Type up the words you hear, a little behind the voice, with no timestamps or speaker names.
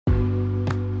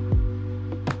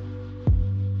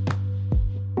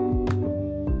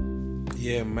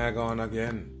Yeah, Mag on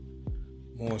again.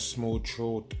 More smooth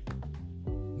truth.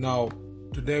 Now,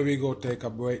 today we go take a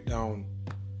breakdown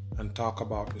and talk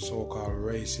about the so-called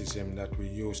racism that we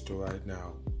used to right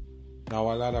now.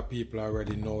 Now, a lot of people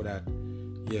already know that.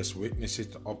 Yes, witness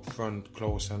it up front,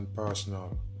 close and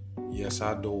personal. Yes,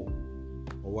 I do.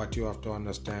 But what you have to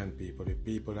understand, people, the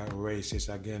people that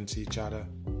racist against each other,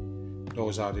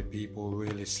 those are the people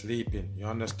really sleeping. You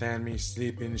understand me?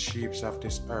 Sleeping sheeps of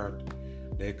this earth.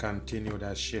 They continue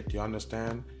that shit. You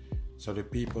understand? So the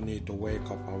people need to wake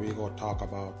up, and we go talk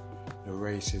about the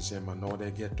racism and how they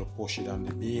get to push it on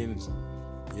the beans.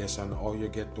 Yes, and how you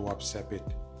get to accept it.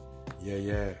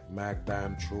 Yeah, Mag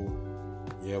damn true.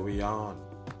 Yeah, we on.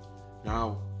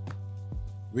 Now,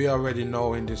 we already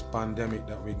know in this pandemic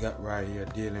that we got right here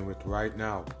dealing with right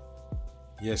now.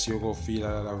 Yes, you go feel a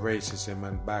lot of racism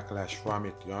and backlash from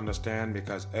it. You understand?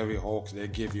 Because every hoax they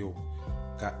give you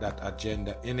got that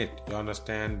agenda in it. You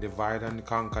understand? Divide and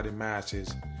conquer the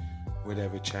masses with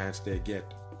every chance they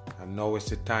get. And now is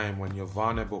the time when you're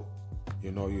vulnerable. You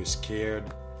know you're scared.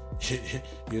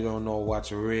 You don't know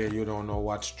what's real. You don't know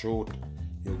what's truth.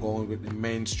 You're going with the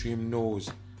mainstream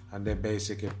news and they're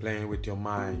basically playing with your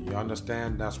mind. You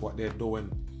understand? That's what they're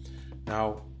doing.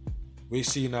 Now, we've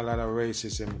seen a lot of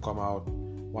racism come out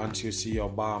once you see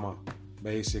Obama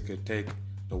basically take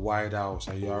the White House,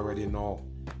 and you already know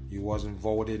he wasn't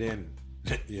voted in.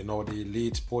 You know, the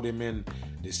elites put him in.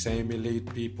 The same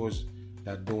elite peoples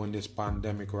that doing this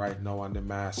pandemic right now, and the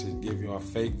masses give you a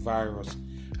fake virus,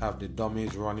 have the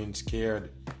dummies running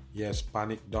scared. Yes,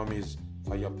 panic dummies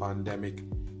for your pandemic.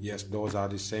 Yes, those are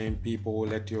the same people who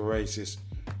let you racist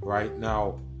right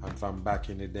now and from back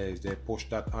in the days. They push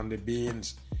that on the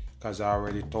beans because I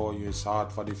already told you it's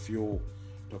hard for the few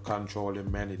to control the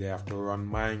many. They have to run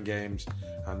mind games,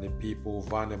 and the people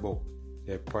vulnerable,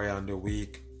 they prey on the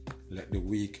weak, let the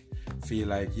weak feel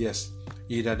like, yes,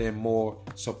 either they're more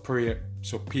superior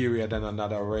than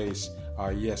another race,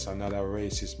 or yes, another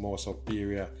race is more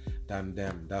superior than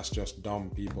them. That's just dumb,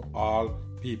 people. All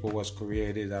people was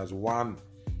created as one.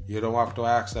 You don't have to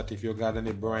ask that if you got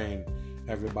any brain.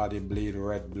 Everybody bleed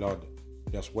red blood.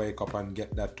 Just wake up and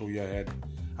get that to your head.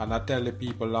 And I tell the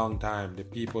people long time, the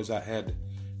people's ahead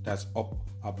that's up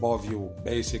above you,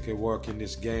 basically working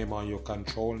this game on you,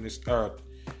 controlling this earth.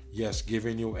 Yes,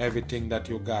 giving you everything that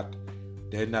you got.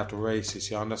 They're not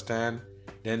racist, you understand?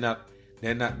 They're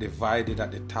not divided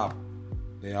at the top.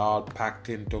 They all packed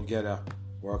in together,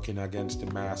 working against the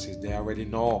masses. They already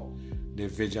know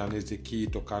division is the key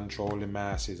to control the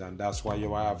masses, and that's why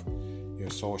you have your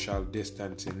social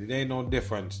distancing. It ain't no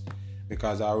difference,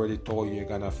 because I already told you you're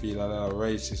gonna feel a lot of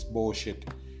racist bullshit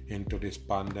into this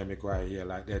pandemic right here.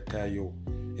 Like they tell you,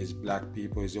 it's black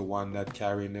people is the one that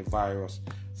carrying the virus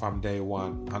from day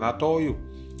one. And I told you,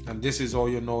 and this is how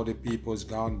you know the people's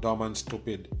gone dumb and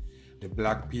stupid. The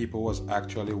black people was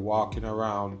actually walking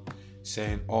around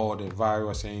saying, oh, the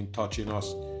virus ain't touching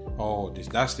us. Oh,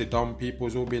 that's the dumb people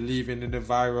who believing in the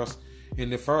virus in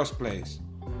the first place.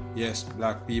 Yes,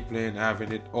 black people ain't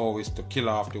having it always to kill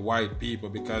off the white people,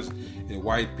 because the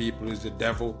white people is the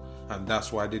devil, and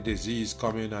that's why the disease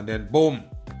coming, and then boom,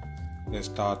 they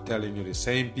start telling you. The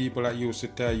same people that used to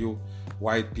tell you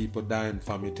white people dying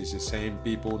from it is the same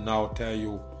people now tell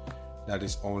you that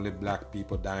it's only black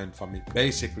people dying from it.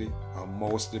 Basically,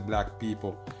 mostly black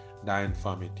people dying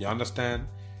from it. You understand?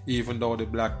 Even though the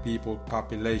black people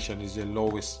population is the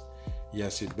lowest,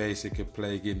 yes, it basically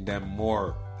plaguing them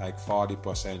more, like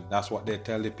 40%. That's what they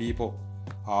tell the people.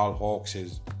 All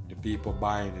hoaxes, the people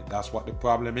buying it. That's what the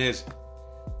problem is.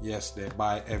 Yes, they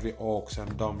buy every hoax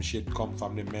and dumb shit come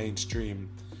from the mainstream.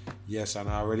 Yes, and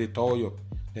I already told you,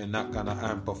 they're not gonna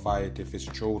amplify it if it's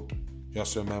truth.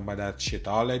 Just remember that shit.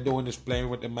 All they're doing is playing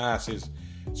with the masses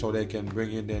so they can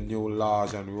bring in their new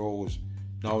laws and rules.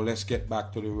 Now let's get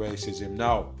back to the racism.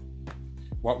 Now,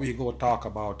 what we go talk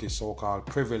about is so-called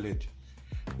privilege.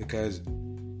 Because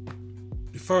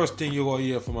the first thing you go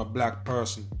hear from a black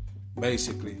person,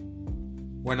 basically,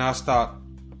 when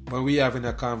we having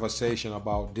a conversation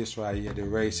about this right here, the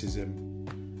racism,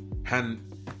 and,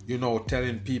 you know,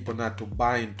 telling people not to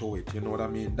buy into it, you know what I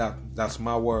mean? That's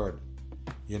my word.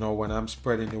 You know, when I'm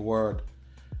spreading the word,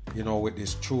 you know, with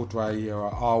this truth right here, I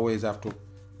always have to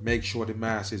make sure the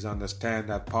masses understand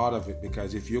that part of it.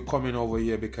 Because if you're coming over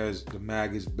here because the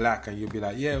mag is black, and you'll be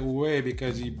like, yeah, hooray,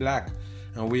 because he's black,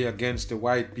 and we against the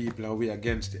white people, and we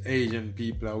against the Asian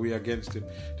people, and we against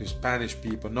the Spanish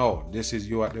people. No, this is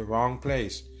you at the wrong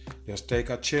place. Just take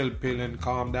a chill pill and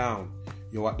calm down.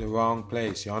 You're at the wrong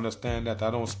place. You understand that?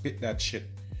 I don't spit that shit.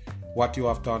 What you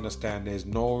have to understand, there's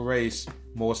no race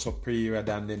more superior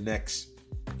than the next.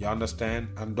 You understand?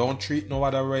 And don't treat no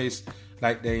other race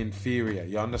like they're inferior.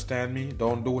 You understand me?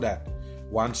 Don't do that.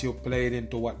 Once you played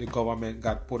into what the government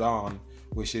got put on,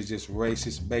 which is this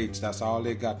racist baits, that's all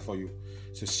they got for you.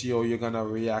 So see how you're gonna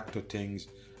react to things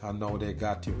and now they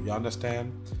got you. You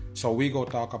understand? So we go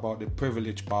talk about the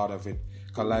privilege part of it.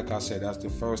 Cause like I said, that's the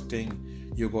first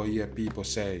thing you go hear people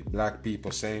say, black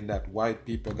people saying that white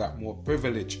people got more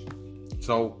privilege.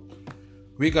 So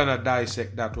we're gonna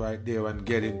dissect that right there and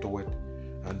get into it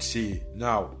and see.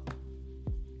 Now,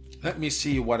 let me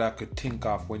see what I could think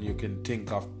of when you can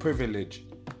think of privilege.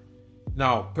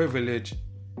 Now, privilege,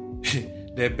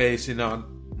 they're basing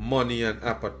on money and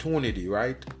opportunity,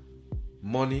 right?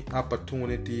 Money,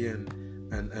 opportunity,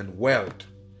 and wealth.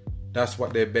 That's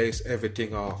what they base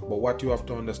everything off. But what you have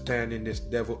to understand in this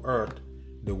devil earth,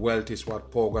 the wealth is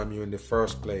what program you in the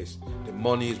first place. The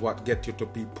money is what get you to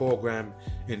be programmed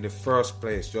in the first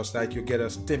place. Just like you get a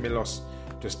stimulus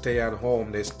to stay at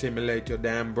home, they stimulate your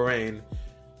damn brain.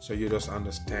 So you just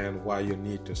understand why you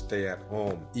need to stay at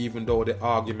home. Even though the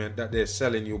argument that they're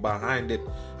selling you behind it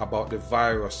about the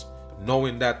virus,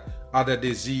 knowing that other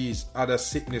disease, other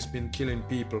sickness been killing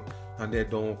people, and they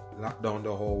don't lock down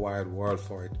the whole wide world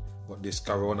for it. But this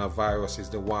coronavirus is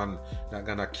the one that's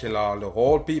gonna kill all the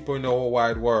whole people in the whole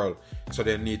wide world. So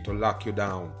they need to lock you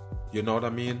down. You know what I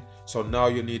mean? So now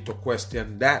you need to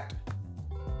question that.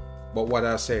 But what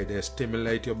I say, they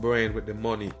stimulate your brain with the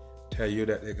money. Tell you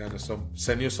that they're gonna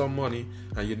send you some money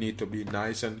and you need to be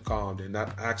nice and calm. They're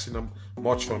not asking them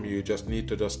much from you. You just need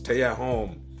to just stay at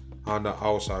home under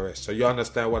house arrest. So you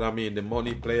understand what I mean? The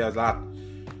money play a lot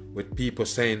with people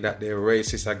saying that they're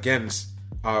racist against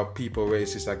our people,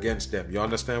 racist against them. You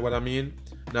understand what I mean?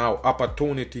 Now,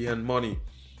 opportunity and money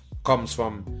comes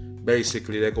from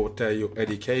basically they go tell you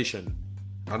education.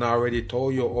 And I already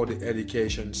told you how the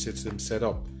education system set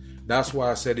up. That's why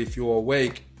I said if you're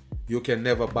awake, you can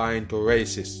never buy into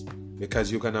racist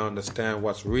because you're going to understand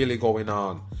what's really going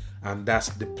on. And that's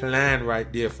the plan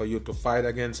right there for you to fight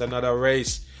against another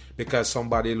race because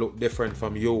somebody look different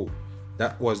from you.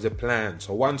 That was the plan.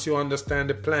 So once you understand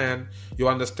the plan, you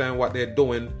understand what they're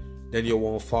doing, then you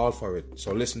won't fall for it.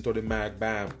 So listen to the Mag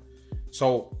Bam.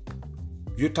 So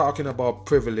you're talking about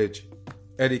privilege,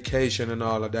 education and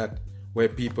all of that, where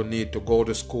people need to go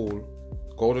to school.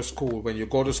 Go to school. When you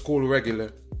go to school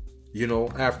regular, you know,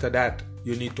 after that,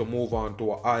 you need to move on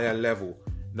to a higher level.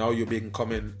 Now you're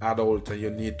becoming adult and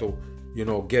you need to, you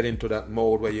know, get into that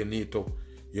mode where you need to,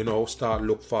 you know, start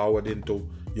look forward into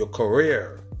your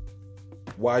career.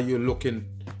 Why are you looking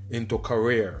into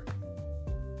career?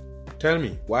 Tell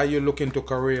me, why are you looking to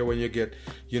career when you get,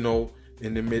 you know,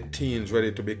 in the mid-teens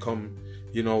ready to become,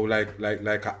 you know, like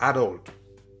an adult?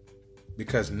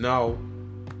 Because now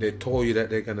they told you that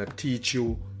they're going to teach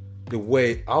you the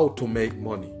way how to make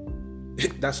money.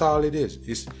 That's all it is.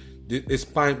 It's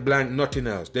point blank, nothing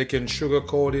else. They can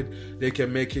sugarcoat it, they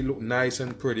can make it look nice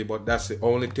and pretty, but that's the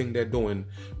only thing they're doing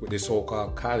with the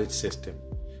so-called college system.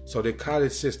 So the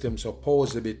college system is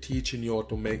supposed to be teaching you how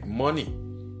to make money.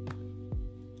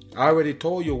 I already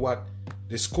told you what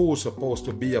the school's supposed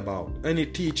to be about. Any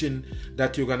teaching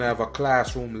that you're going to have a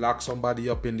classroom, lock somebody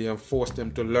up in there and force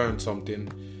them to learn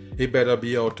something, he better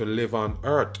be able to live on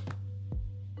earth.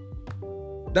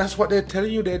 That's what they're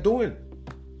telling you they're doing.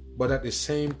 But at the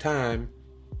same time,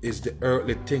 it's the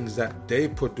earthly things that they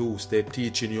produce they're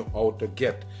teaching you how to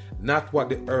get. Not what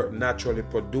the earth naturally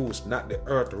produces, not the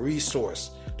earth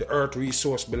resource. The earth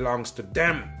resource belongs to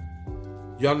them.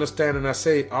 You understand? And I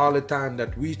say it all the time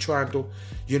that we try to,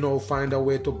 you know, find a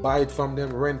way to buy it from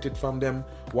them, rent it from them,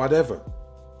 whatever.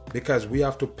 Because we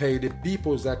have to pay the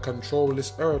peoples that control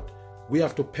this earth. We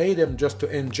have to pay them just to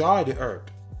enjoy the earth.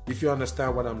 If you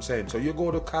understand what I'm saying. So you go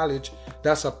to college,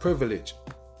 that's a privilege.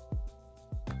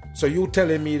 So you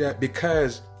telling me that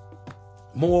because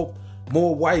more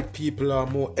white people or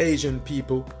more Asian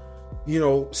people, you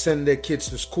know, send their kids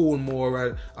to school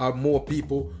more, or more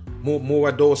people, more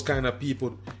of those kind of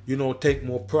people, you know, take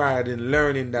more pride in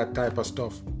learning that type of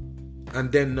stuff.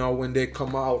 And then now when they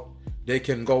come out, they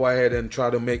can go ahead and try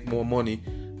to make more money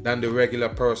than the regular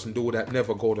person do that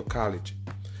never go to college.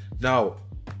 Now,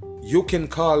 you can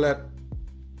call that,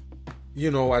 you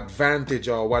know, advantage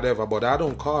or whatever, but I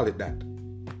don't call it that.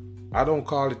 I don't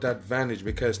call it advantage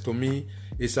because to me,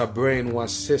 it's a brainwash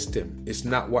system. It's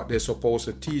not what they're supposed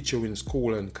to teach you in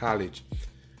school and college.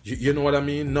 You know what I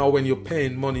mean? Now when you're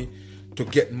paying money to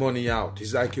get money out,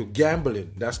 it's like you're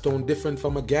gambling. That's no different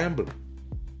from a gamble.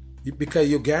 Because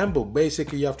you gamble,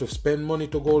 basically you have to spend money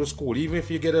to go to school. Even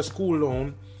if you get a school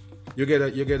loan, you get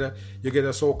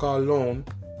a so-called loan,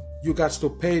 you got to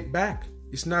pay it back.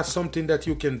 It's not something that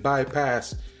you can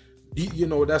bypass. You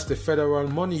know, that's the federal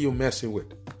money you're messing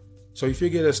with. So if you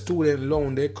get a student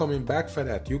loan, they're coming back for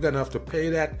that. You're going to have to pay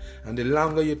that. And the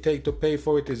longer you take to pay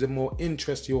for it is the more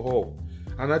interest you owe.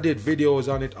 And I did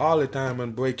videos on it all the time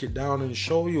and break it down and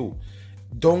show you.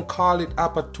 Don't call it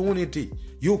opportunity.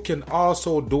 You can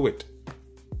also do it.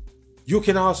 You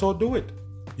can also do it.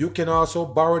 You can also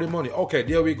borrow the money. Okay,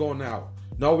 there we go now.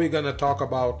 Now we're going to talk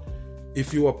about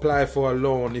if you apply for a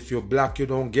loan, if you're black, you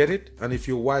don't get it. And if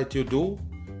you're white, you do.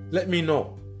 Let me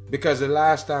know. Because the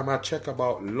last time I checked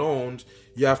about loans,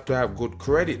 you have to have good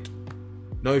credit.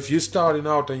 Now, if you're starting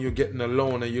out and you're getting a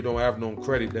loan and you don't have no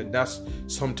credit, then that's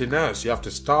something else. You have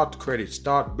to start credit,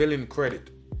 start building credit.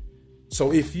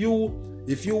 So if you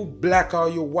black or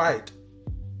you white,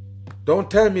 don't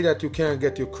tell me that you can't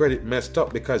get your credit messed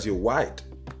up because you're white.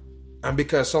 And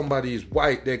because somebody is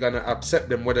white, they're going to accept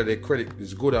them whether their credit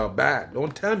is good or bad.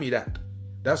 Don't tell me that.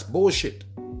 That's bullshit.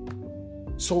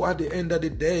 So at the end of the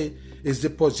day, is the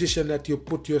position that you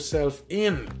put yourself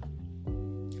in.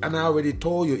 And I already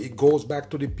told you, it goes back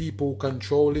to the people who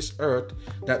control this earth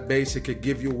that basically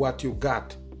give you what you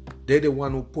got. They're the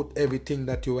one who put everything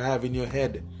that you have in your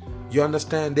head. You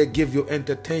understand? They give you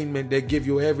entertainment. They give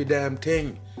you every damn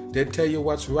thing. They tell you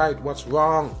what's right, what's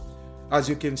wrong. As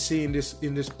you can see in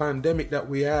this pandemic that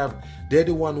we have, they're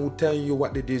the one who tell you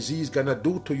what the disease gonna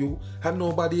do to you, and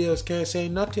nobody else can say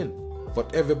nothing.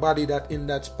 But everybody that in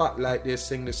that spotlight, they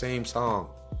sing the same song.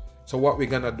 So what we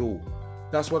gonna do?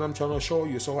 That's what I'm trying to show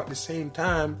you. So at the same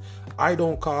time, I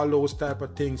don't call those type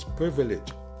of things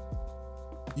privilege.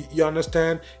 You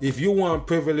understand? If you want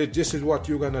privilege, this is what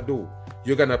you're gonna do.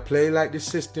 You're gonna play like the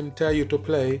system tell you to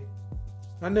play,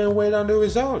 and then wait on the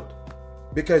result.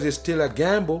 Because it's still a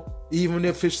gamble. Even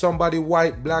if it's somebody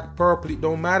white, black, purple, it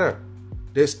don't matter.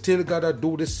 They still gotta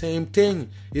do the same thing.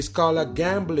 It's called a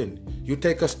gambling. You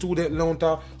take a student loan,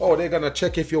 they're gonna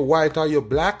check if you're white or you're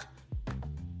black.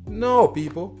 No,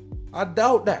 people, I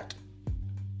doubt that.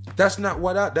 That's not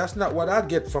what I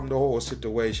get from the whole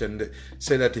situation. They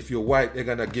say that if you're white, they're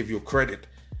gonna give you credit,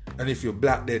 and if you're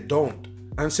black, they don't.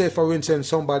 And say, for instance,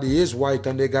 somebody is white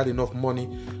and they got enough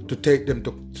money to take them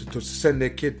to send their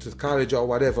kid to college or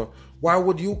whatever. Why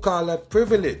would you call that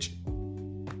privilege?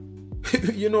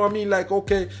 You know what I mean? Like,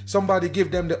 okay, somebody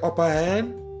give them the upper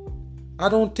hand? I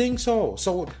don't think so.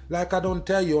 So, like I don't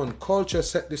tell you, on culture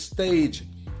set the stage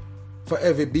for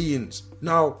every beings.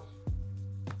 Now,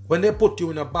 when they put you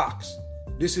in a box,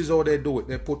 this is how they do it.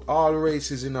 They put all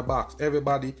races in a box.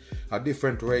 Everybody, a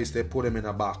different race, they put them in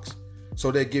a box.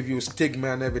 So they give you stigma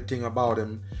and everything about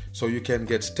them, so you can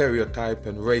get stereotype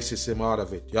and racism out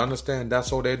of it. You understand?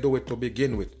 That's how they do it to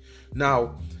begin with.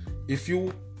 Now, if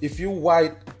you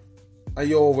white and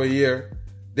you're over here,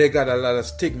 they got a lot of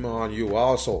stigma on you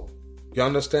also. You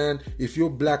understand? If you're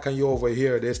black and you're over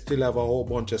here, they still have a whole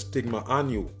bunch of stigma on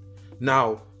you.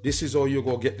 Now, this is how you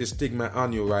go get the stigma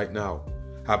on you right now.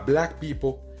 Black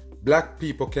people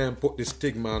can put the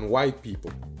stigma on white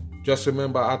people. Just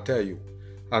remember, I tell you.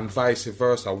 And vice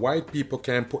versa. White people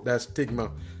can put that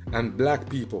stigma on black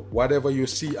people. Whatever you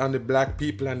see on the black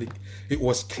people, and it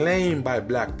was claimed by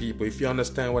black people, if you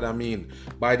understand what I mean,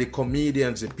 by the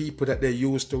comedians, the people that they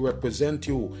use to represent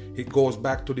you. It goes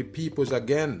back to the peoples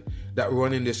again that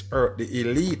run in this earth, the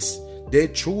elites. They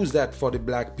choose that for the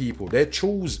black people. They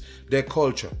choose their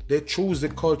culture. They choose the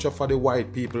culture for the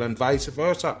white people, and vice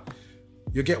versa.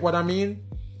 You get what I mean?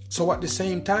 So at the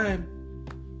same time,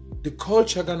 the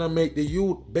culture gonna make the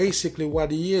youth basically what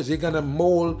he is. He's gonna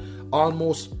mold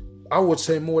almost, I would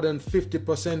say, more than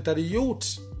 50% of the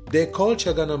youths. Their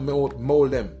culture gonna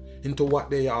mold them into what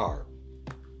they are.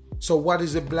 So what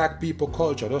is the black people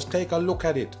culture? Just take a look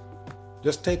at it.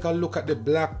 Just take a look at the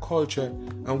black culture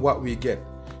and what we get.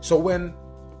 So when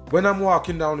I'm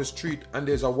walking down the street and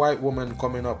there's a white woman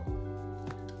coming up,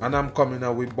 and I'm coming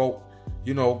up, we both,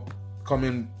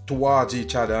 coming towards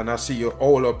each other, and I see an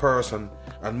older person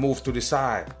and move to the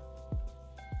side.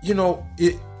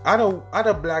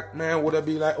 Other black man would have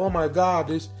been like, oh my God,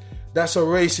 that's a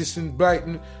racist and bright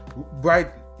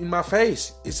in my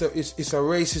face. It's a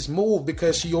racist move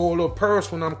because she hold her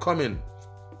purse when I'm coming.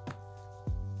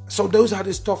 So those are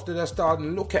the stuff that I started to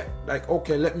look at. Like,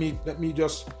 okay, let me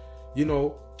just,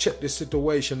 check the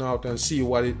situation out and see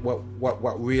what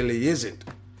really is it.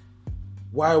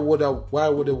 Why would a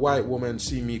white woman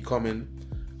see me coming,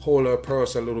 hold her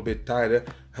purse a little bit tighter,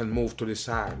 and move to the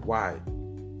side? Why?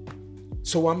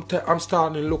 So I'm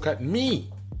starting to look at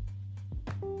me.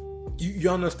 You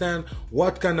understand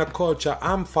what kind of culture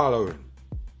I'm following?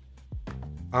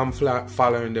 I'm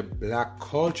following the black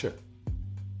culture.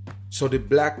 So the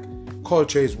black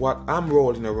culture is what I'm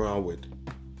rolling around with.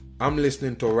 I'm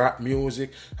listening to rap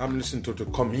music. I'm listening to the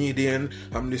comedian.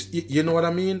 You know what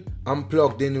I mean? I'm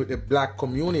plugged in with the black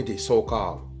community,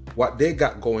 so-called. What they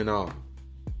got going on.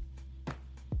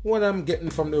 What I'm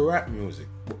getting from the rap music.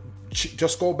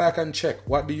 Just go back and check.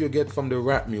 What do you get from the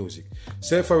rap music?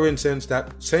 Say, for instance,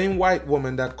 that same white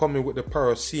woman that coming with the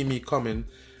purse, see me coming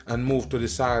and move to the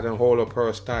side and hold her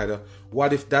purse tighter.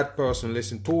 What if that person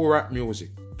listen to rap music?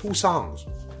 2 songs.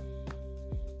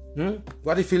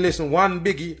 What if you listen one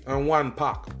Biggie and one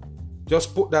Pac?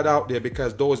 Just put that out there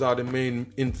because those are the main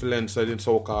influencers in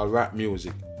so-called rap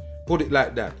music. Put it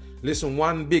like that. Listen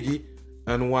one Biggie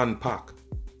and one Pac.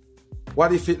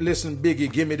 What if it listen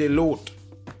Biggie, give me the loot.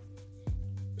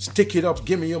 Stick it up,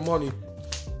 give me your money.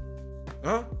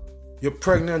 Huh? You're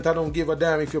pregnant, I don't give a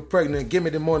damn if you're pregnant. Give me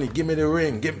the money, give me the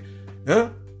ring. Huh?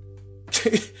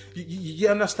 You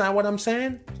understand what I'm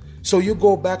saying? So you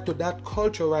go back to that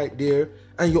culture right there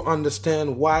and you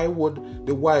understand why would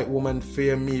the white woman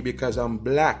fear me because I'm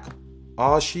black.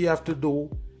 All she have to do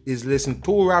is listen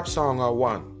to a rap song or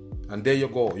one. And there you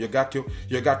go. You got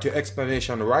your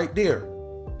explanation right there.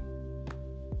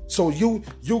 So you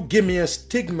give me a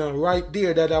stigma right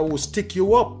there that I will stick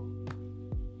you up.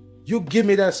 You give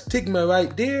me that stigma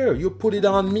right there. You put it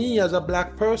on me as a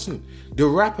black person. The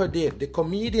rapper did, the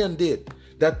comedian did.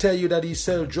 That tell you that he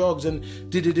sell drugs and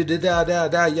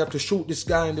da. You have to shoot this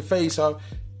guy in the face. Or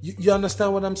you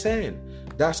understand what I'm saying?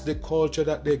 That's the culture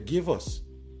that they give us.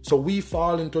 So we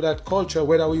fall into that culture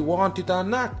whether we want it or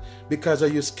not. Because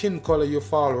of your skin color, you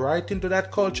fall right into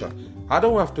that culture. I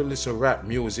don't have to listen to rap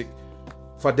music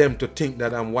for them to think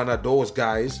that I'm one of those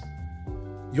guys.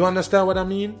 You understand what I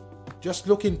mean? Just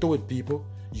look into it, people.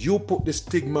 You put the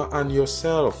stigma on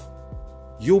yourself.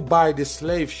 You buy the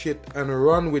slave shit and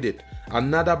run with it.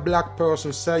 Another black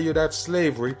person sell you that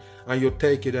slavery and you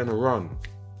take it and run.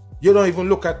 You don't even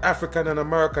look at African and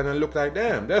American and look like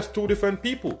them. That's 2 different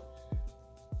people.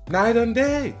 Night and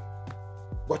day.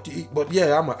 But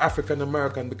yeah, I'm an African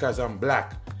American because I'm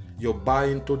black. You buy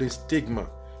into the stigma.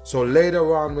 So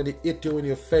later on when it hit you in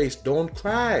your face, don't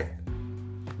cry.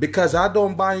 Because I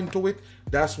don't buy into it.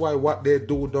 That's why what they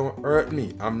do don't hurt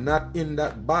me. I'm not in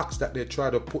that box that they try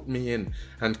to put me in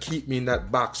and keep me in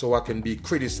that box so I can be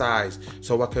criticized,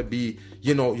 so I can be,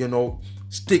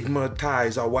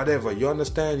 stigmatized or whatever. You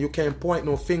understand? You can't point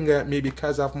no finger at me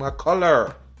because of my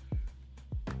color.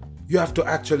 You have to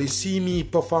actually see me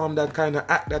perform that kind of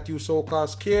act that you so-called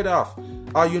scared of.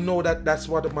 Or you know that that's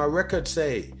what my records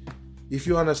say. If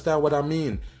you understand what I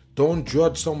mean. Don't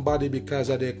judge somebody because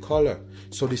of their color.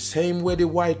 So the same way the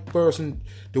white person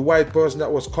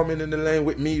that was coming in the lane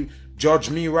with me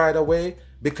judged me right away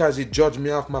because he judged me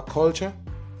off my culture.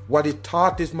 What he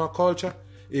thought is my culture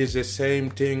is the same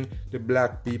thing the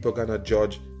black people gonna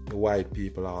judge the white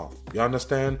people off. You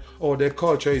understand? Oh, their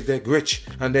culture is they're rich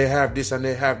and they have this and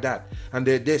they have that and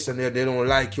they're this and they don't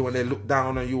like you and they look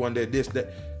down on you and they're this,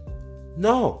 that.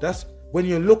 No, that's when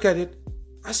you look at it.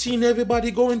 I seen everybody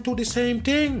going through the same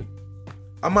thing.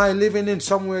 Am I living in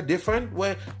somewhere different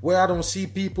where I don't see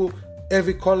people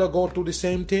every color go through the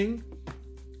same thing?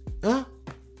 Huh?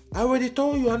 I already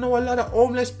told you I know a lot of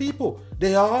homeless people.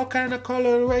 They are all kind of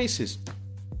color and races.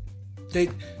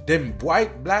 Them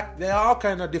white, black, they are all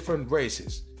kind of different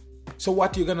races. So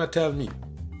what you gonna tell me?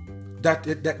 That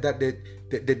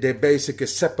they basically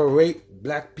separate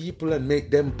black people and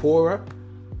make them poorer?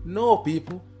 No,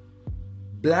 people.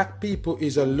 Black people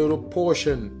is a little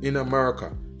portion in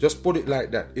America. Just put it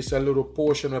like that. It's a little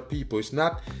portion of people. It's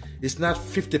not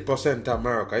 50%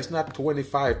 America. It's not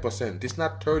 25%. It's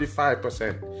not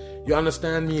 35%. You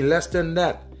understand me? Less than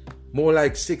that. More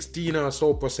like 16 or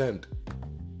so percent.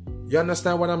 You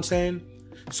understand what I'm saying?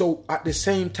 So at the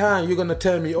same time, you're going to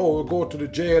tell me, oh, we'll go to the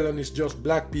jail and it's just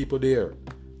black people there.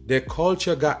 Their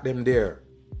culture got them there.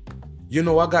 You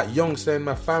know, I got youngsters in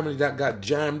my family that got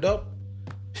jammed up.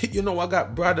 You know, I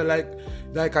got brother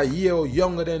like a year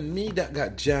younger than me that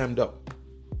got jammed up.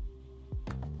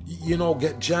 You know,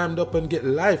 get jammed up and get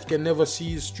life, can never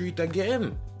see the street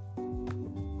again.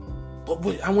 But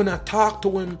when I talk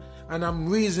to him and I'm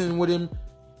reasoning with him,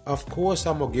 of course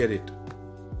I'm going to get it.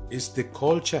 It's the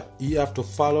culture. He have to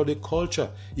follow the culture.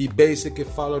 He basically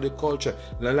follow the culture.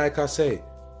 Like I say,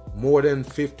 more than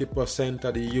 50%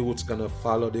 of the youth's going to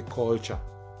follow the culture.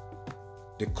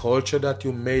 The culture that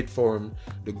you made for them,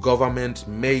 the government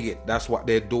made it. That's what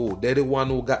they do. They're the one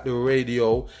who got the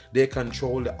radio. They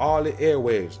control all the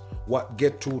airwaves. What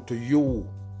get through to you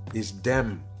is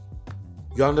them.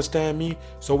 You understand me?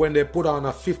 So when they put on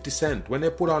a 50 Cent,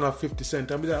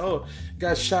 I'm be like, oh,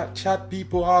 guys shot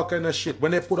people, all kind of shit.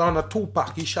 When they put on a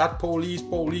Tupac, he shot police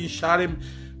shot him.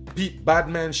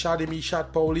 Batman shot him, he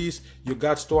shot police. You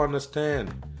got to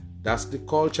understand. That's the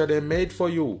culture they made for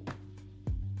you.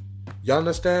 You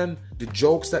understand? The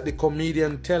jokes that the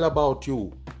comedian tell about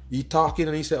you. He talking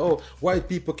and he say, oh, white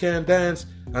people can't dance.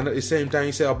 And at the same time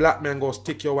he say, a black man go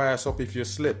stick your ass up if you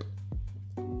slip.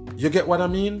 You get what I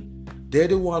mean? They're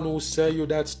the one who sell you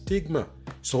that stigma.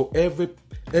 So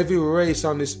every race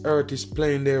on this earth is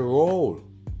playing their role.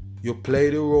 You play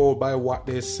the role by what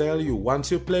they sell you.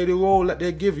 Once you play the role that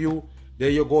they give you, there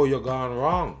you go, you're gone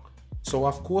wrong. So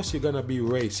of course you're gonna be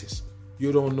racist.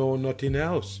 You don't know nothing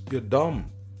else. You're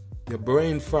dumb. Your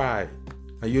brain fried.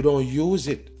 And you don't use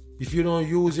it. If you don't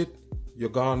use it, you're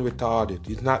gone retarded.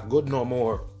 It's not good no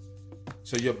more.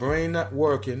 So your brain not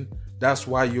working, that's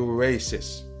why you're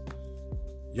racist.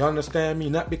 You understand me?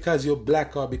 Not because you're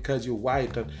black or because you're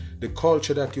white. And the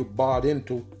culture that you bought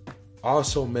into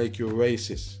also make you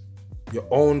racist. Your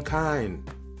own kind.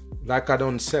 Like I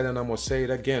done said, and I'm going to say it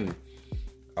again.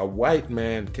 A white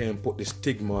man can put the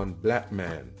stigma on black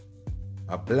man.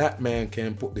 A black man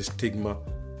can put the stigma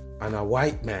on a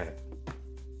white man.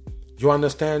 You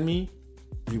understand me?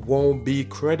 He won't be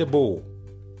credible.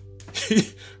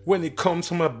 When it comes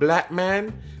from a black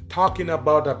man, talking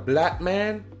about a black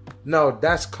man, no,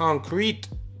 that's concrete.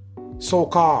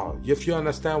 So-called, if you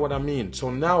understand what I mean. So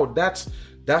now that's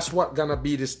what gonna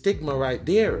be the stigma right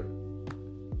there.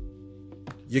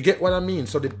 You get what I mean?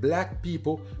 So the black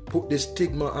people put the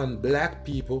stigma on black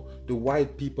people, the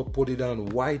white people put it on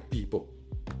white people.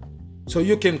 So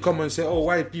you can come and say, oh,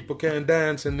 white people can't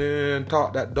dance and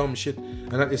talk that dumb shit.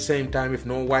 And at the same time, if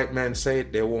no white man say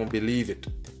it, they won't believe it.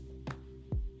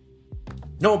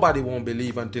 Nobody won't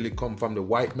believe until it come from the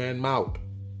white man's mouth.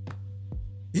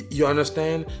 You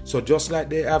understand? So just like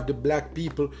they have the black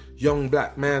people, young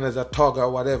black man as a thug or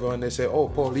whatever, and they say, oh,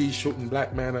 police shooting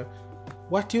black man.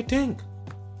 What do you think?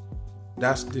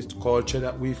 That's the culture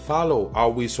that we follow. Are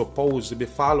we supposed to be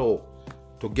followed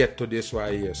to get to this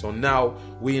right here? So now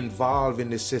we involve in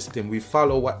the system. We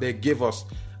follow what they give us.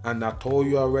 And I told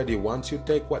you already, once you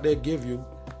take what they give you,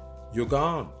 you're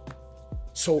gone.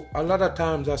 So a lot of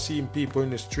times I see people in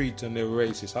the streets and they're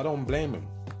racist. I don't blame them.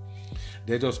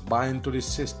 They just buy into the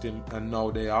system and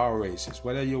now they are racist.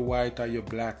 Whether you're white or you're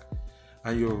black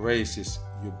and you're racist,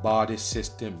 you buy the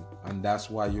system. And that's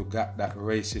why you got that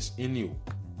racist in you.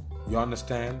 You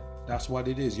understand? That's what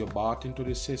it is. You're bought into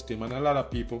the system. And a lot of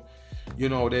people, you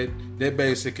know, they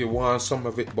basically want some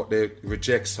of it, but they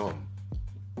reject some.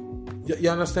 You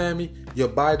understand me? You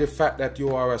buy the fact that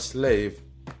you are a slave.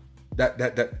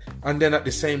 That and then at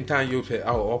the same time you say,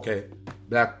 oh, okay,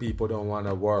 black people don't want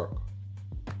to work.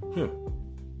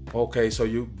 Okay, so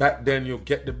back then you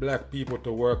get the black people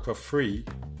to work for free,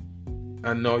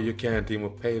 and now you can't even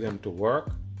pay them to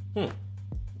work.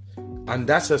 And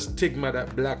that's a stigma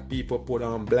that black people put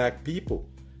on black people.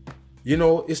 You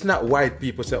know, it's not white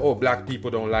people say, oh, black people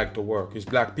don't like to work. It's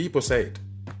black people say it.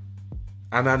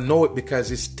 And I know it because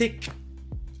it stick.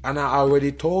 And I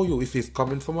already told you, if it's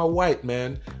coming from a white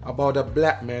man about a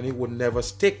black man, it would never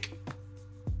stick.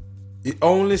 It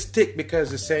only stick because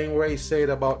the same race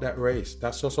said about that race.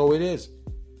 That's just how it is.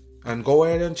 And go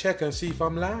ahead and check and see if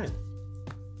I'm lying.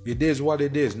 It is what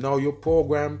it is. Now you're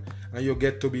programmed and you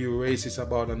get to be racist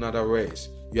about another race.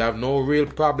 You have no real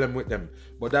problem with them.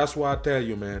 But that's why I tell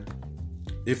you, man.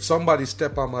 If somebody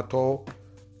step on my toe,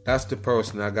 that's the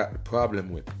person I got the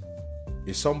problem with.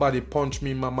 If somebody punch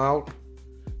me in my mouth,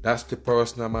 that's the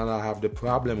person I have the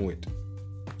problem with.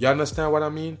 You understand what I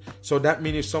mean? So that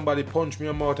means if somebody punch me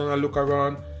in my mouth and I look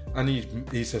around and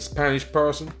he's a Spanish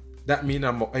person, that means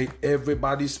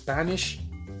everybody's Spanish.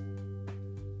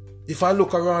 If I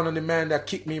look around and the man that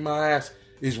kicked me in my ass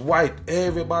is white,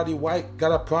 everybody white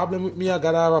got a problem with me? I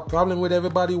gotta have a problem with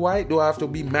everybody white? Do I have to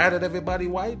be mad at everybody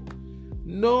white?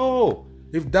 No.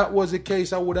 If that was the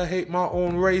case, I would have hated my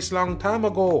own race long time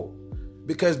ago.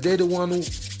 Because they're the one who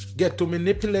get to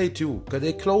manipulate you. Because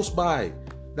they're close by.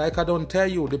 Like I don't tell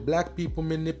you, the black people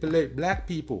manipulate black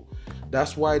people.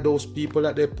 That's why those people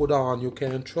that they put on, you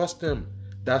can't trust them.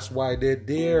 That's why they're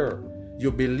there.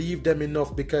 You believe them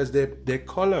enough because their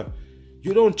color.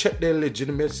 You don't check their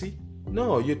legitimacy.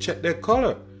 No, you check their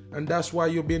color. And that's why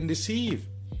you're being deceived.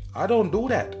 I don't do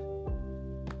that.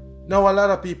 Now a lot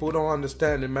of people don't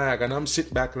understand the mag, and I'm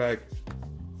sit back like,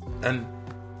 and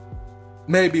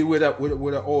maybe with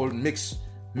an old mixed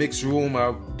room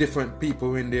of different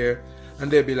people in there, and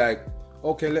they'll be like,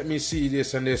 okay, let me see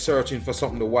this, and they're searching for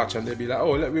something to watch, and they'll be like,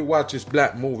 oh, let me watch this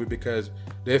black movie because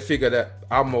they figure that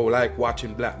I'm more like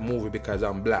watching black movie because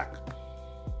I'm black.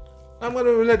 I'm going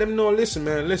to let them know, listen,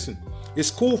 man, listen.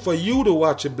 It's cool for you to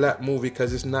watch a black movie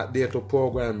because it's not there to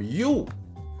program you.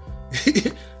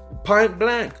 Point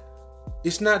blank.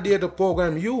 It's not there to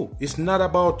program you. It's not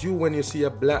about you when you see a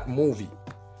black movie.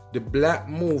 The black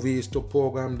movie is to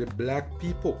program the black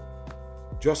people.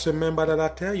 Just remember that I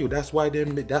tell you, that's why they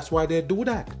do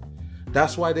that.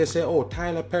 That's why they say, oh,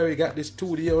 Tyler Perry got this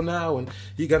studio now and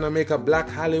he gonna make a black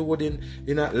Hollywood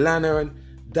in Atlanta, and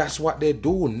that's what they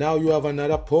do. Now you have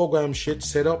another program shit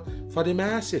set up for the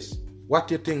masses. What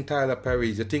do you think Tyler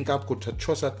Perry is? You think I could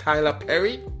trust a Tyler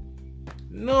Perry?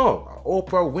 No.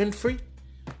 Oprah Winfrey?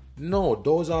 No,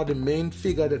 those are the main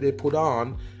figure that they put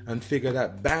on and figure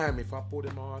that, bam, if I put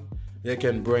them on, they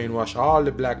can brainwash all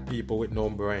the black people with no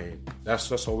brain. That's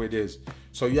just how it is.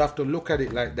 So you have to look at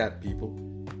it like that, people.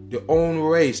 Your own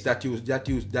race that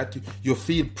you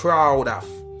feel proud of.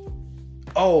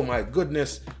 Oh my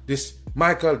goodness, this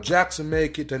Michael Jackson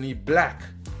make it and he black.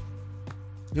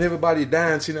 And everybody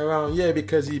dancing around, yeah,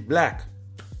 because he black.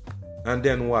 And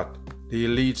then what? The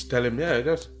elites tell him, yeah,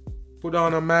 just put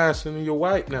on a mask and you're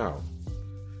white now.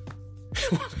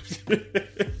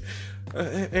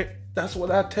 That's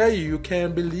what I tell you. You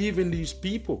can't believe in these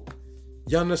people.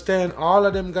 You understand? All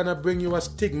of them gonna bring you a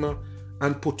stigma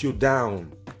and put you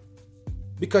down.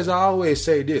 Because I always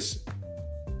say this.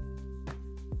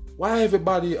 Why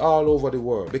everybody all over the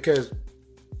world? Because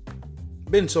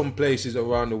been some places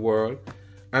around the world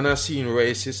and I seen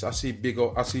races. I see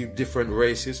different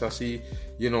races. I see,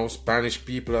 Spanish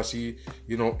people. I see,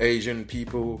 Asian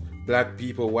people, black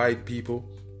people, white people.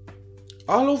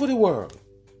 All over the world.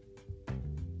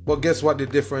 But guess what the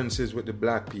difference is with the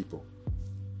black people?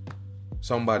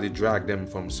 Somebody dragged them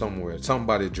from somewhere.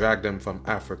 Somebody dragged them from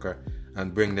Africa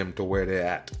and bring them to where they're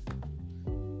at.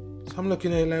 So I'm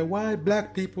looking at it like, why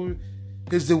black people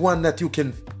is the one that you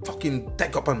can fucking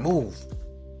take up and move?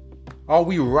 Are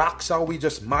we rocks? Are we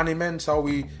just monuments? Are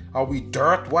we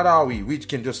dirt? What are we? We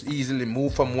can just easily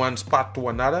move from one spot to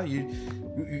another.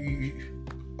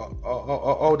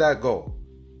 How that go?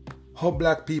 How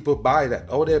black people buy that?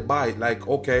 How they buy it? Like,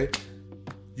 okay,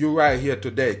 you right here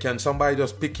today. Can somebody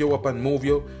just pick you up and move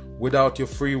you without your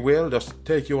free will? Just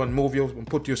take you and move you and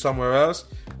put you somewhere else?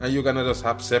 And you're gonna just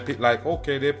accept it like,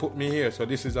 okay, they put me here, so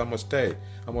this is I must stay.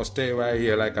 I must stay right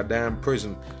here like a damn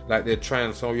prison. Like they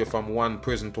transfer you from one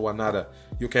prison to another.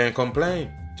 You can't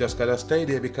complain. Just gotta stay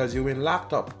there because you're in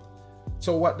locked up.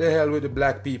 So what the hell with the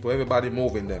black people? Everybody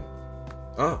moving them.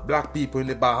 Black people in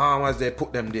the Bahamas, they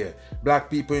put them there. Black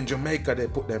people in Jamaica, they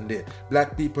put them there.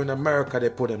 Black people in America,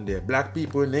 they put them there. Black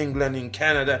people in England, in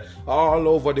Canada, all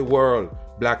over the world.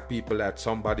 Black people that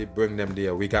somebody bring them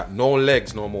there. We got no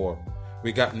legs no more.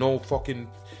 We got no fucking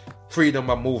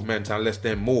freedom of movement unless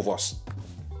they move us.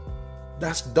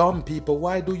 That's dumb, people.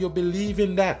 Why do you believe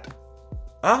in that?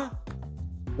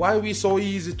 Why are we so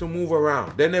easy to move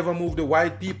around? They never move the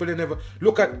white people. They never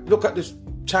look at this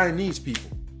Chinese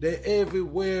people. They're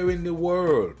everywhere in the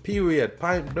world. Period.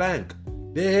 Point blank.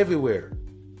 They're everywhere.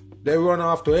 They run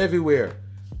off to everywhere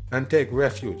and take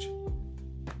refuge.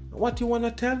 What do you want to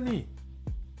tell me?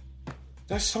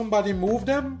 Does somebody move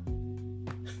them?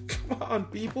 Come on,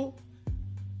 people.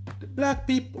 The black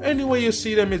people, anywhere you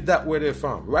see them is that where they're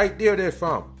from. Right there they're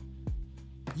from.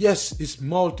 Yes, it's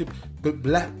multiple, but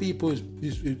black people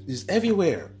is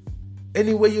everywhere.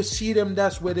 Anywhere you see them,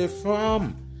 that's where they're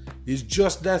from. It's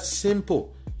just that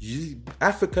simple.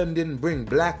 African didn't bring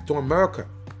black to America.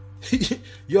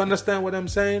 You understand what I'm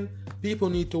saying? People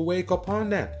need to wake up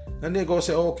on that. And they go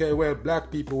say, okay, well,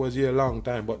 black people was here a long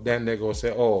time, but then they go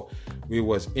say, oh, we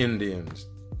was Indians.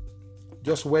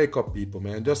 Just wake up, people,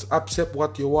 man. Just accept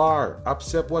what you are.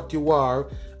 Accept what you are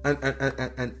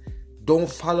and don't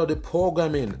follow the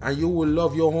programming, and you will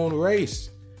love your own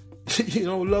race.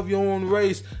 Love your own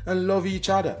race and love each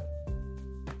other.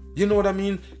 You know what I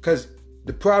mean? Because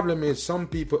the problem is some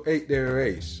people hate their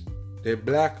race. They're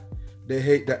black. They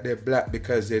hate that they're black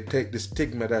because they take the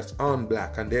stigma that's on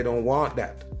black and they don't want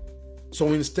that.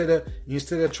 So instead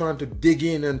of trying to dig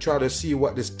in and try to see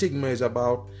what the stigma is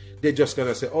about, they're just going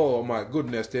to say, oh my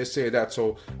goodness, they say that,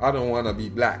 so I don't want to be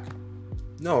black.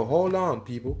 No, hold on,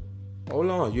 people. Hold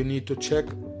on. You need to check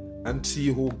and see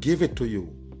who give it to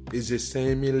you. It's the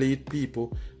same elite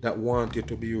people that want you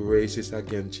to be racist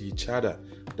against each other.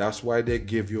 That's why they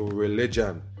give you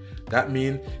religion. That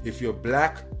means if you're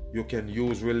black, you can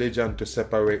use religion to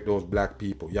separate those black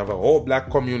people. You have a whole black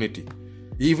community.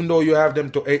 Even though you have them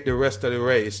to hate the rest of the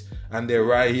race and they're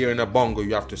right here in a bungle,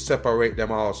 you have to separate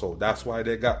them also. That's why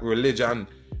they got religion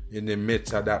in the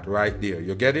midst of that right there.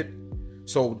 You get it?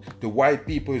 So the white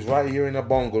people is right here in a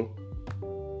bungle,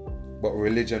 but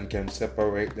religion can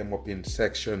separate them up in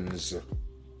sections.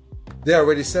 They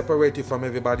already separated from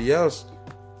everybody else.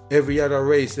 Every other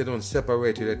race, they don't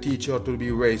separate you. They teach you how to be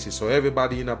racist. So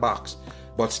everybody in a box.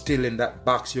 But still in that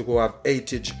box, you go have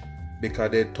hatage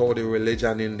because they throw the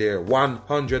religion in there.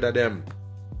 100 of them.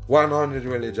 100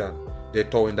 religion. They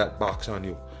throw in that box on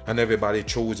you. And everybody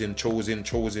choosing.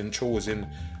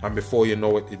 And before you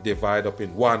know it, it divide up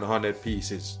in 100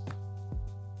 pieces.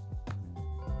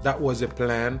 That was the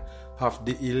plan of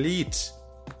the elites.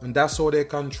 And that's how they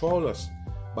control us.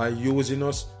 By using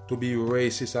us to be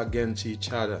racist against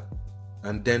each other.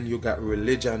 And then you got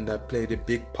religion that played a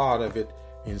big part of it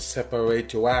in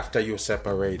separate you after you're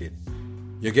separated.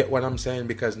 You get what I'm saying?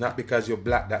 Because not because you're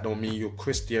black, that don't mean you're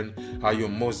Christian or you're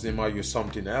Muslim or you're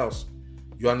something else.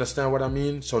 You understand what I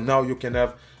mean? So now you can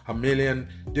have a million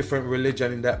different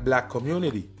religion in that black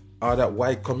community or that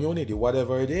white community,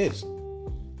 whatever it is.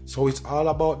 So it's all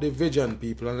about division,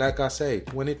 people. And like I say,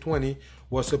 2020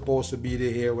 was supposed to be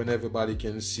the year when everybody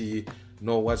can see,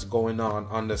 know what's going on,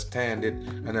 understand it,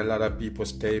 and a lot of people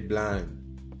stay blind.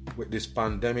 With this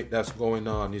pandemic that's going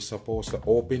on, it's supposed to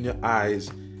open your eyes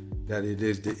that it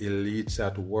is the elites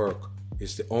at work.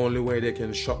 It's the only way they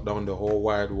can shut down the whole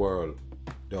wide world.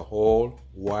 The whole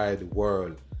wide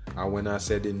world. And when I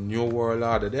say the New World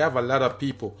Order, they have a lot of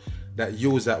people that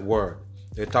use that word.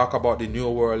 They talk about the New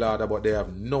World Order, but they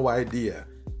have no idea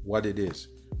what it is.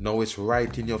 Now it's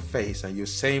right in your face, and you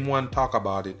same one talk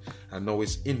about it, and now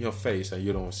it's in your face, and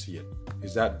you don't see it.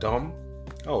 Is that dumb?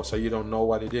 Oh, so you don't know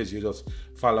what it is. You just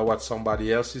follow what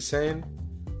somebody else is saying?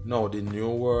 No, the New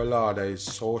World Order is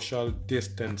social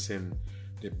distancing,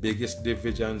 the biggest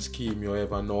division scheme you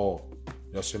ever know.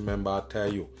 Just remember, I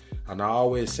tell you. And I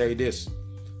always say this,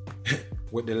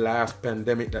 with the last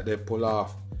pandemic that they pulled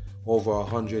off over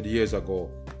 100 years ago,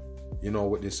 you know,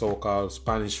 with the so-called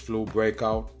Spanish flu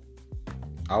breakout,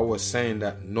 I was saying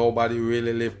that nobody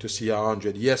really lived to see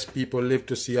 100. Yes, people live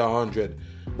to see 100,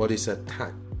 but it's a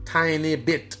tiny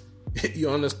bit. You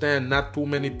understand? Not too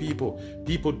many people.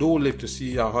 People do live to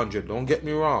see 100. Don't get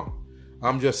me wrong.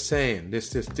 I'm just saying, the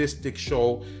statistics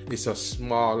show it's a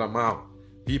small amount.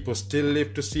 People still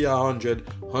live to see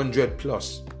 100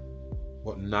 plus,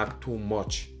 but not too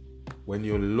much. When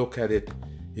you look at it,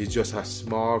 it's just a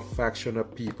small fraction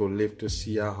of people live to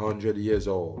see 100 years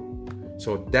old.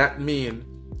 So that means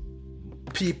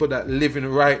people that living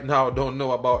right now don't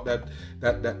know about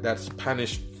that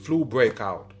Spanish flu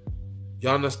breakout. You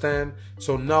understand?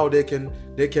 So now they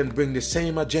can bring the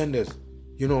same agendas,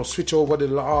 you know, switch over the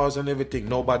laws and everything.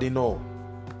 Nobody know.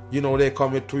 You know, they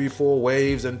come with 3-4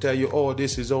 waves and tell you, oh,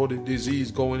 this is all the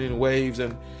disease going in waves,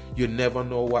 and you never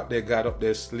know what they got up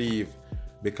their sleeve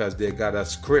because they got a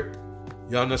script.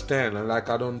 You understand? And like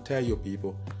I don't tell you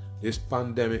people, this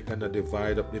pandemic gonna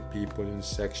divide up the people in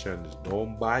sections.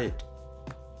 Don't buy it.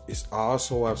 It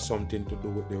also have something to do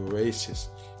with the races.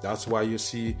 That's why you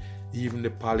see even the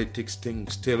politics thing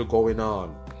still going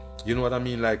on. You know what I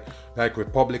mean? Like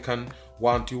Republican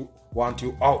want you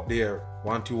out there,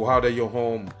 want you out of your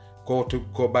home,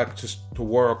 go back to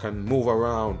work and move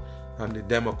around, and the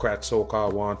Democrats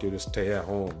so-called want you to stay at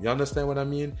home. You understand what I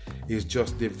mean? It's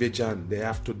just division. They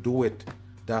have to do it.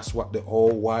 That's what the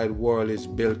whole wide world is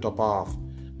built up of.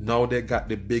 Now they got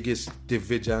the biggest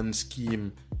division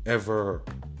scheme ever.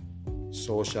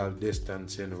 Social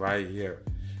distancing right here.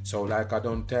 So like I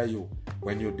don't tell you,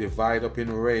 when you divide up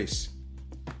in race,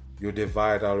 you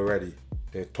divide already.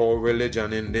 They throw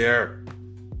religion in there.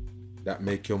 That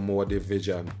make you more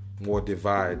division, more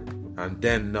divide. And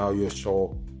then now you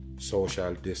show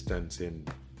social distancing.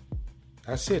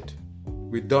 That's it.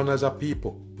 We're done as a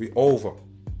people. We're over.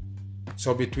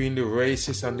 So between the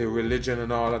races and the religion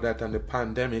and all of that and the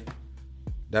pandemic,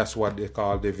 that's what they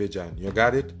call division. You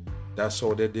got it? That's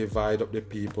how they divide up the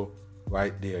people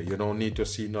right there. You don't need to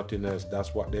see nothing else.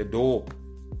 That's what they do.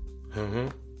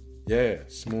 Yeah,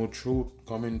 smooth truth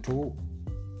coming through.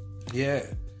 Yeah.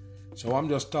 So I'm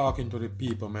just talking to the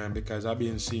people, man, because I've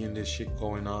been seeing this shit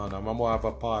going on. I'm going to have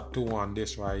a part 2 on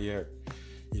this right here.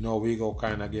 You know, we go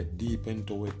kind of get deep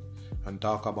into it and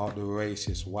talk about the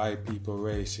racists, why people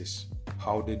racist.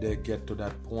 How did they get to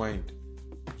that point?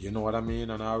 You know what I mean?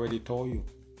 And I already told you.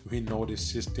 We know the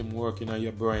system working on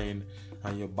your brain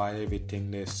and you buy everything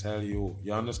they sell you.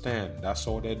 You understand? That's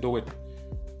how they do it.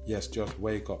 Yes, just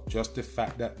wake up. Just the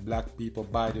fact that black people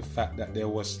buy the fact that they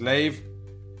were slave.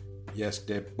 Yes,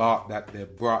 they bought that. They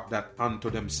brought that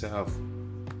onto themselves.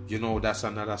 You know, that's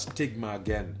another stigma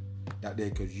again that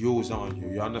they could use on you.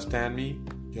 You understand me?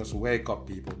 Just wake up,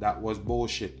 people. That was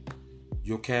bullshit.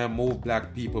 You can't move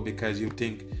black people because you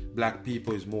think black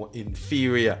people is more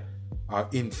inferior.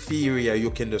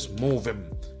 You can just move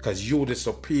him because you the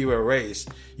superior race.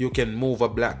 You can move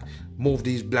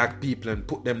these black people and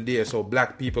put them there, so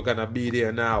black people gonna be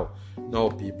there now. No,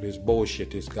 people, it's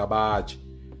bullshit. It's garbage.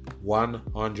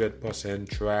 100%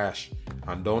 trash.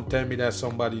 And don't tell me that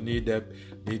somebody need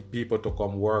people to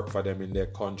come work for them in their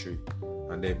country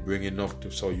and they bring enough to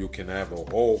so you can have a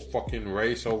whole fucking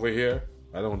race over here?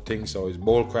 I don't think so. It's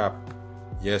bullcrap.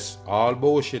 Yes, all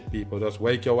bullshit, people. Just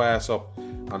wake your ass up.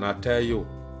 And I tell you,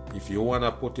 if you want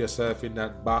to put yourself in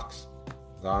that box,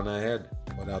 go on ahead.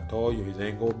 But I told you, it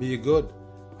ain't going to be good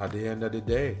at the end of the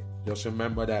day. Just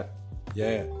remember that.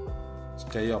 Yeah.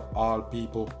 Stay up. All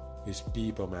people is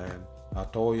people, man. I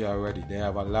told you already. They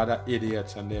have a lot of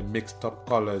idiots and they mixed up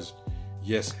colors.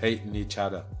 Yes, hating each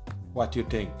other. What you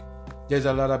think? There's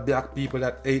a lot of black people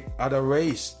that hate other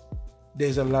race.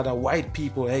 There's a lot of white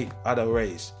people hate other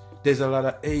race. There's a lot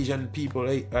of Asian people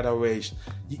hate other race.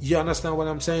 You understand what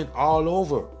I'm saying? All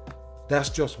over. That's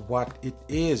just what it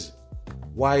is.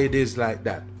 Why it is like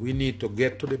that. We need to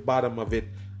get to the bottom of it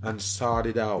and sort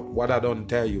it out. What I don't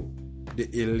tell you. The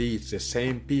elites, the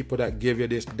same people that give you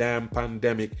this damn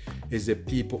pandemic, is the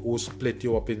people who split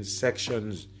you up in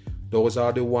sections. Those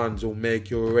are the ones who make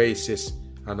you racist.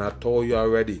 And I told you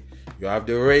already. You have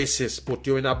the racists put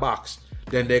you in a box.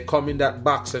 Then they come in that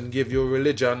box and give you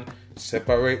religion,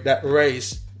 separate that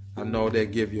race, and now they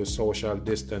give you social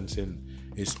distancing.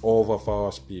 It's over for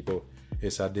us, people.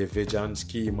 It's a division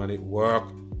scheme and it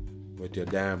worked with your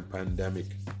damn pandemic.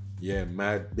 Yeah,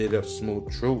 mad bit of smooth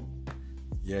truth.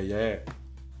 Yeah.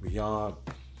 We on.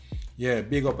 Yeah,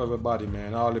 big up everybody,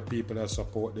 man. All the people that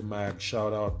support the mag.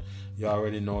 Shout out. You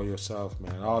already know yourself,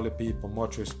 man. All the people,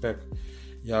 much respect.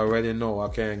 You already know I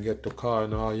can't get to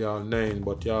calling all y'all names,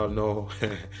 but y'all know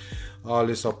all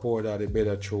the support are the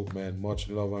better truth, man. Much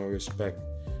love and respect.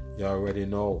 You already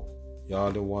know.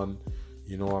 Y'all the one,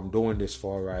 I'm doing this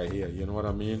for right here. You know what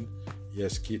I mean?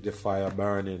 Yes, keep the fire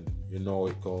burning. You know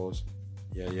it goes.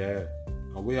 Yeah.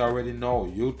 And we already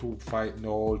know YouTube fighting the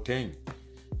whole thing.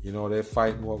 They're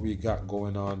fighting what we got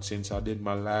going on since I did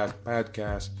my last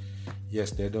podcast.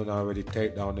 Yes, they don't already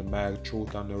take down the mag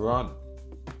truth on the run.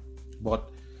 But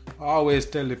I always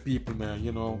tell the people, man,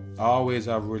 I always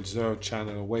have a reserved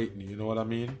channel waiting. You know what I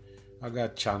mean? I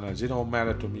got channels. It don't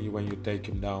matter to me when you take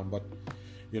them down. But,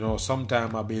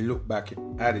 sometimes I'll be look back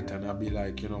at it and I'll be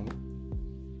like,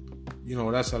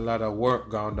 that's a lot of work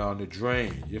gone down the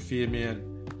drain. You feel me? And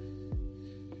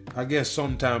I guess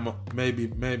sometime,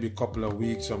 maybe a couple of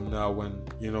weeks from now when,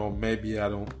 maybe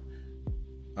I'm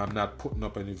not putting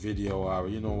up any video or,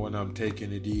 when I'm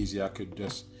taking it easy, I could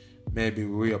just maybe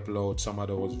re-upload some of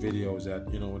those videos that,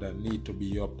 that need to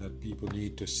be up, that people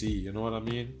need to see. You know what I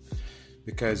mean?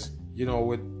 Because,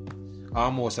 with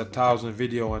almost 1,000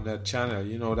 video on that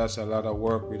channel, that's a lot of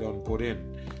work we don't put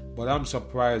in. But I'm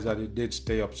surprised that it did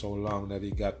stay up so long that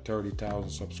it got 30,000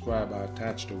 subscribers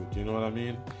attached to it. You know what I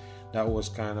mean? That was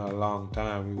kind of a long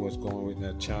time we was going with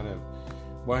that channel.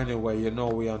 But anyway,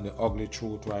 we on the ugly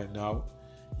truth right now.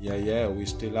 Yeah, we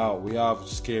still out. We have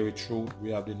scary truth.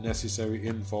 We have the necessary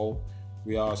info.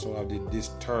 We also have the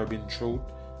disturbing truth.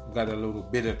 We got a little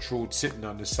bit of truth sitting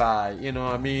on the side. You know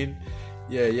what I mean?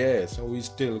 Yeah. So we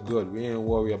still good. We ain't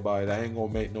worry about it. I ain't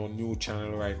gonna make no new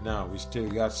channel right now. We still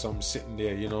got some sitting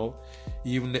there,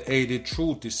 Even the 80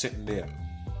 truth is sitting there.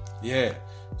 Yeah.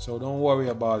 So don't worry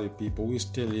about it, people. We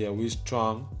still here. We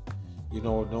strong.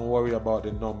 Don't worry about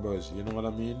the numbers. You know what I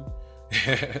mean?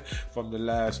 From the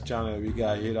last channel, we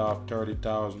got hit off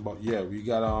 30,000. But yeah, we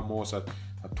got almost a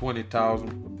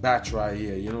 20,000 batch right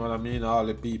here. You know what I mean? All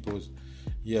the peoples.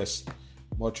 Yes.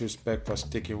 Much respect for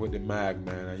sticking with the mag,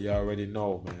 man. And you already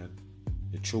know, man.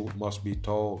 The truth must be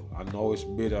told. I know it's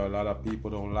bitter. A lot of people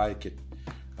don't like it.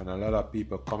 And a lot of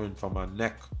people coming from my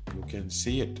neck. You can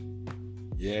see it.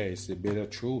 Yeah, it's the bitter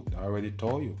truth. I already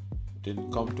told you.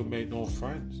 Didn't come to make no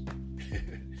friends.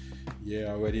 Yeah,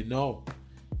 I already know.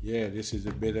 Yeah, this is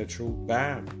the bitter truth.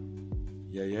 Bam.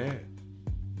 Yeah.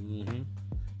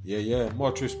 Yeah.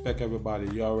 Much respect, everybody.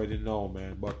 You already know,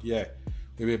 man. But yeah,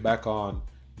 we'll be back on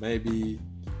maybe,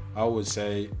 I would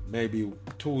say, maybe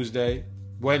Wednesday.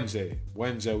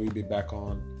 Wednesday we'll be back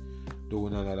on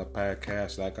doing another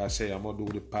podcast. Like I say, I'm going to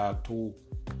do the part 2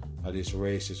 of this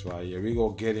racist right here. We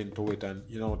gonna get into it and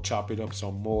chop it up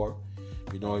some more.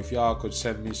 If y'all could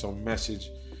send me some message,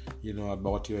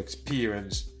 about your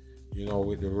experience,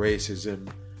 with the racism,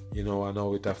 I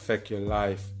know it affect your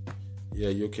life. Yeah,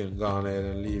 you can go on ahead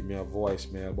and leave me a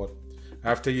voicemail. But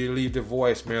after you leave the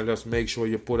voicemail, just make sure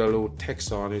you put a little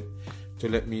text on it to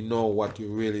let me know what you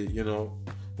really,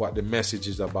 what the message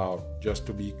is about, just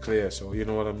to be clear. So you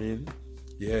know what I mean?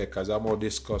 Yeah, because I'm going to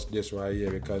discuss this right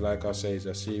here because, like I say, it's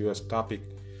a serious topic.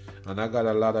 And I got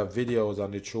a lot of videos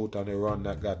on the truth on the run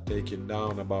that got taken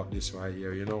down about this right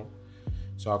here,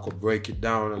 So I could break it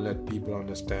down and let people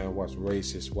understand what's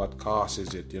racist, what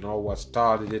causes it, what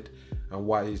started it, and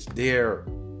why it's there.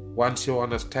 Once you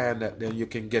understand that, then you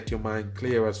can get your mind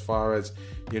clear as far as,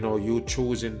 you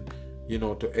choosing,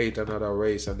 to hate another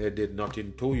race and they did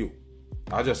nothing to you.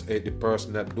 I just hate the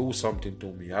person that do something to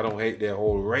me. I don't hate their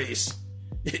whole race.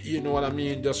 You know what I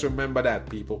mean? Just remember that,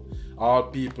 people. All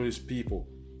people is people.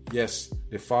 Yes,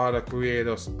 the Father created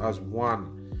us as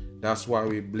one. That's why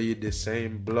we bleed the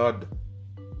same blood.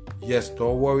 Yes,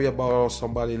 don't worry about how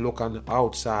somebody look on the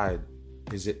outside.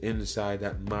 It's the inside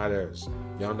that matters.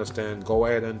 You understand? Go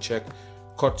ahead and check.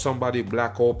 Cut somebody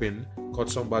black open, cut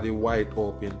somebody white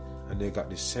open, and they got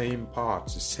the same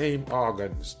parts, the same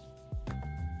organs.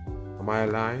 Am I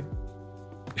lying?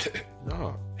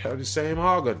 No, they have the same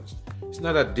organs. It's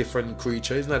not a different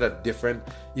creature. It's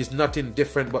nothing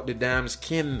different but the damn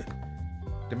skin.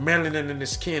 The melanin in the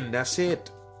skin, that's it.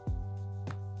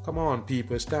 Come on,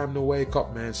 people. It's time to wake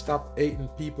up, man. Stop hating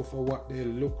people for what they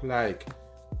look like.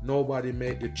 Nobody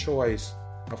made the choice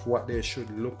of what they should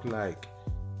look like.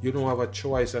 You don't have a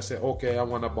choice. I say, okay, I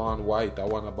want to born white. I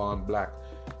want to born black.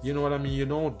 You know what I mean? You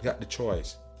don't got the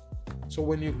choice. So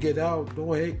when you get out,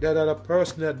 don't hate that other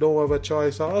person that don't have a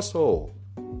choice also.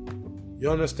 You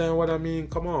understand what I mean?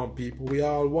 Come on, people. We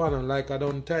all one. And like I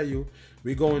don't tell you,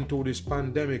 we going through this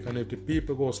pandemic. And if the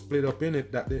people go split up in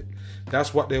it,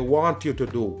 that's what they want you to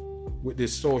do with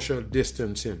this social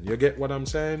distancing. You get what I'm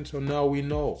saying? So now we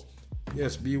know.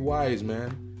 Yes, be wise,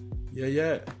 man.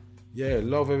 Yeah.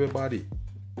 Love everybody.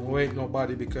 Don't hate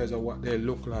nobody because of what they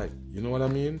look like. You know what I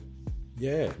mean?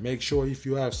 Yeah. Make sure if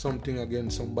you have something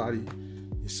against somebody,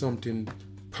 it's something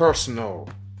personal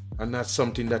and not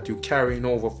something that you're carrying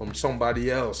over from somebody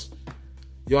else.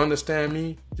 You understand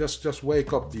me? Just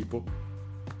wake up, people.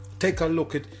 Take a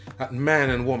look at man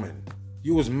and woman.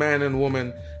 Use man and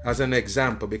woman as an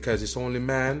example because it's only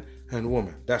man and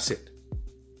woman. That's it.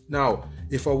 Now,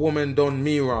 if a woman done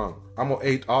me wrong, I'm going to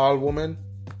hate all women.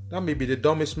 That may be the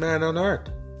dumbest man on earth.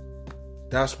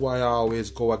 That's why I always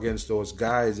go against those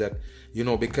guys that,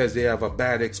 because they have a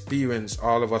bad experience,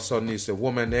 all of a sudden it's a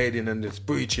woman hating and it's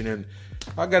preaching. And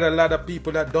I got a lot of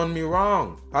people that done me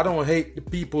wrong. I don't hate the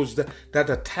peoples that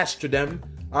attach to them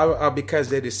because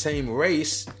they're the same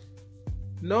race.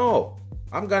 No,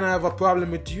 I'm going to have a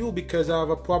problem with you because I have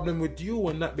a problem with you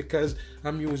and not because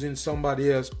I'm using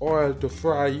somebody else's oil to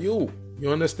fry you. You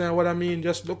understand what I mean?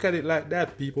 Just look at it like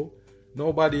that, people.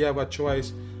 Nobody have a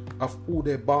choice of who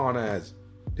they're born as.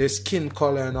 Their skin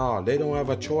color and all. They don't have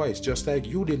a choice, just like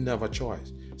you didn't have a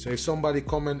choice. So if somebody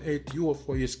come and hate you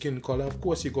for your skin color, of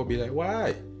course you're going to be like, why?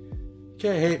 You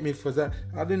can't hate me for that.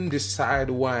 I didn't decide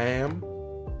who I am.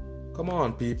 Come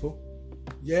on, people.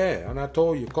 Yeah, and I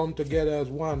told you, come together as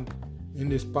one in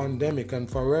this pandemic and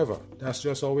forever. That's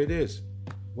just how it is.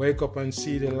 Wake up and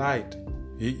see the light.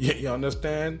 You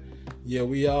understand? Yeah,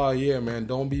 we are here, man.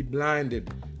 Don't be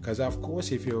blinded. Because, of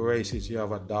course, if you're racist, you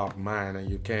have a dark mind and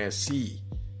you can't see.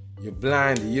 You're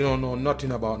blind. You don't know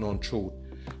nothing about no truth.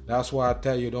 That's why I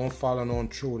tell you, don't follow no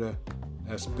truth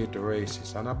that spit the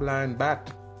racist. And a blind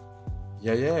bat.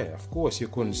 Yeah, of course you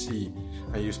couldn't see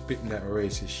and you spitting that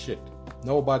racist shit.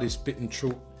 Nobody spitting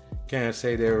truth can't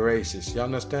say they're racist. You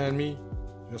understand me?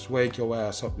 Just wake your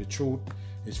ass up. The truth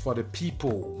is for the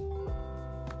people,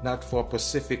 not for a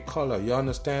specific color. You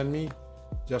understand me?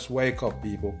 Just wake up,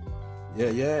 people.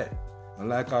 Yeah. And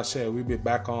like I said, we'll be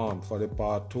back on for the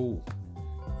part 2.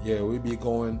 Yeah, we'll be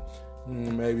going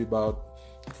maybe about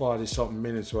 40-something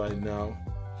minutes right now.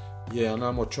 Yeah, and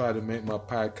I'm going to try to make my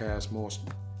podcast more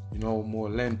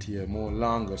lengthier, more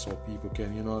longer so people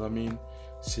can, you know what I mean,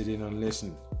 sit in and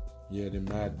listen. Yeah, the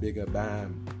mad bigger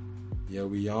bam. Yeah,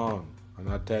 we on. And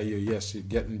I tell you, yes, it's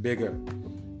getting bigger.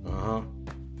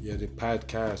 Yeah, the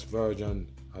podcast version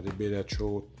of the Bitter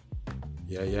Truth.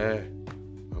 Yeah.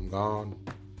 I'm gone.